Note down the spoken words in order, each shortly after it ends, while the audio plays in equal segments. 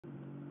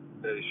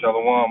Hey,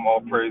 Shalom,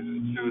 all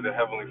praises to the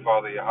Heavenly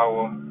Father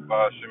Yahweh,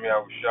 Bahashem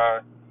Yahushai,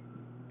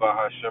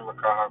 Bahashem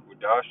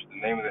Rakahakwadash. The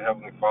name of the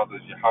Heavenly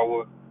Father is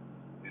Yahweh,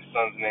 His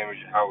Son's name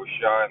is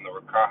Yahushai, and the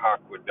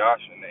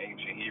Rakahakwadash in the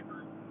ancient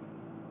Hebrew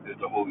is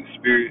the Holy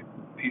Spirit.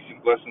 Peace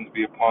and blessings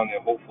be upon the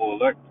hopeful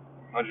elect,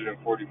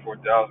 144,001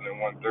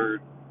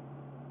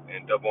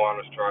 and double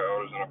honors to our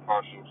elders and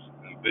apostles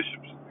and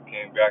bishops that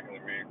came back in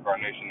the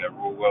reincarnation that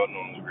rule well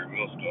known as the Great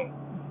Millstone.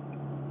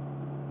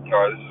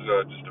 This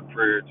is just a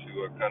prayer to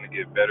kind of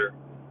get better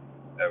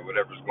at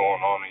whatever's going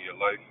on in your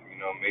life. You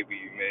know, maybe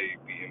you may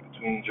be in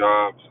between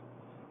jobs,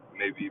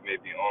 maybe you may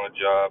be on a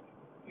job,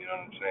 you know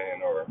what I'm saying,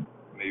 or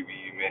maybe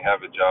you may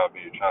have a job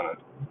and you're trying to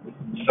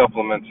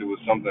supplement it with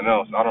something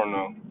else. I don't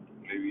know.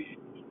 Maybe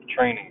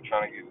training,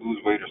 trying to lose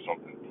weight or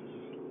something.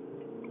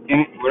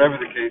 Whatever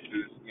the case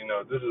is, you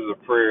know, this is a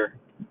prayer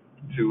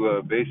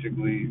to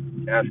basically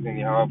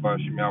asking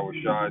Yahweh Shemyahu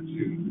Shai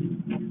to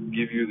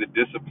give you the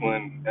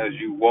discipline as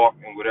you walk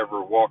in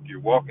whatever walk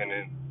you're walking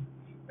in,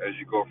 as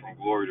you go from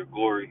glory to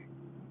glory,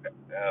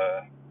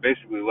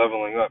 basically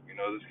leveling up. You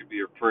know, this could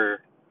be a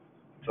prayer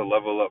to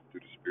level up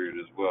through the Spirit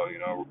as well. You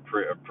know,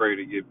 a pray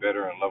to get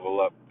better and level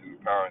up through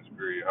the power and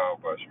Spirit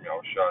of Yahweh.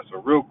 So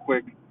real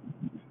quick,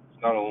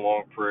 it's not a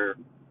long prayer.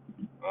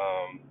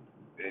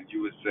 And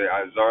you would say,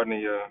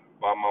 Izarnia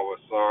Bama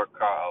Wasar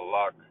Ka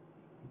Alak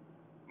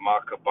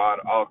Makabad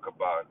Al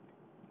Kabad,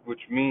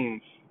 which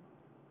means,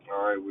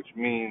 which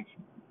means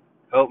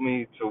help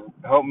me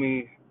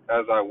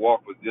as I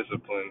walk with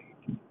discipline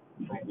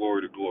from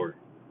glory to glory.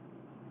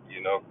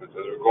 You know, because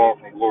as we're going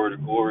from glory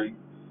to glory,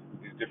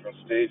 these different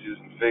stages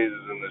and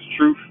phases in this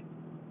truth,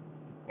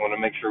 we want to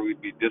make sure we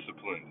be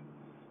disciplined.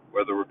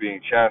 Whether we're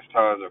being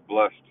chastised or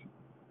blessed,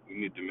 we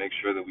need to make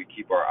sure that we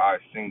keep our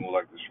eyes single,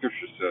 like the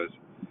scripture says.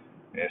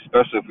 And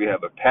especially if we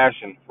have a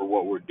passion for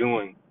what we're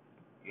doing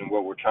and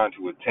what we're trying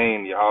to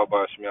attain,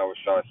 Yahweh Shemyahu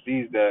Shah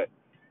sees that,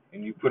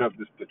 and you put up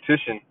this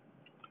petition,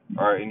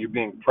 and you're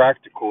being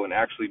practical and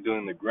actually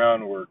doing the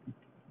groundwork.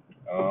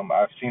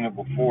 I've seen it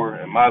before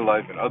in my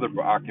life and other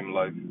Ba'akim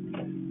life,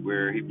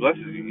 where he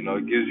blesses you. You know,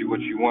 he gives you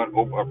what you want.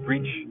 A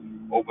breach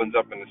opens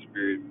up in the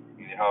spirit,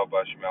 and Yahweh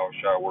Shemyahu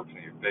Shah works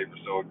in your favor.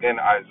 So again,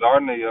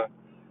 Izarnaya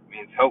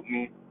means help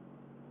me.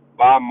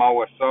 Ba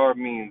Mawasar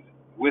means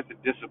with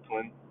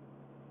discipline.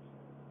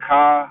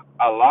 Ka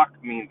Alak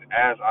means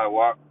as I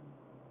walk.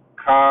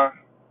 Ka,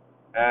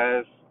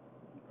 as,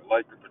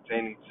 like or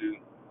pertaining to.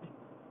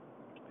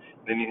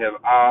 Then you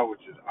have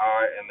which is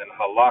I, and then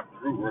Halak,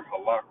 the root word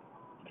Halak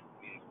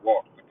means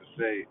walk. But to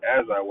say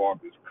as I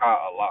walk is Ka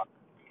Alak,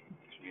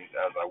 which means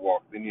as I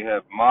walk. Then you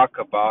have Ma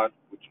Kabad,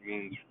 which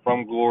means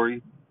from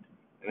glory.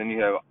 And then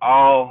you have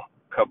Al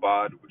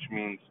Kabad, which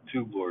means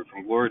to glory,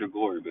 from glory to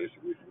glory,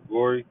 basically. From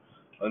glory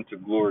unto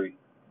glory,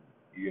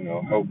 you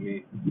know, help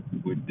me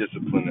with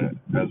discipline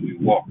as we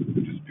walk with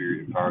the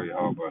Spirit and power of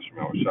Yahweh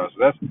Shemyahu Shah.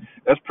 So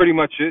that's pretty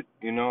much it.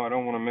 You know, I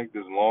don't want to make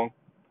this long.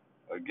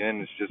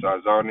 Again, it's just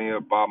Azarnia,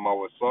 Ba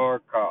Mawasar,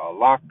 Ka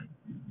Alak,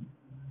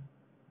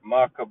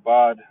 Ma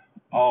Kabad,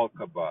 Al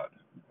Kabad.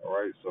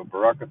 Alright, so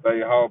Barakatah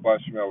Yahweh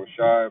Shemyahu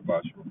Shai,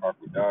 Bashem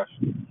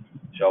Hakudash.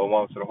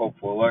 Shalom to the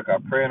hopeful elect. I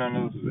pray and I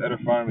know this is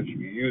edifying that you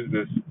can use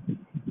this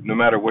no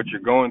matter what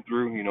you're going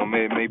through. You know,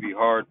 it may be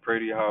hard. Pray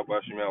to Yahweh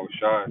Shemyahu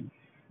Shai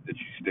that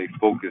you stay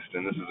focused,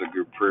 and this is a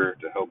good prayer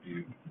to help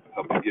you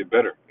get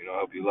better, you know,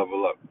 help you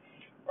level up.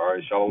 All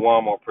right, Shalom,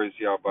 all praise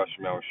to Yahweh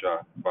Shemyahu Shai,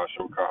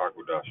 Bashem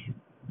Hakudash.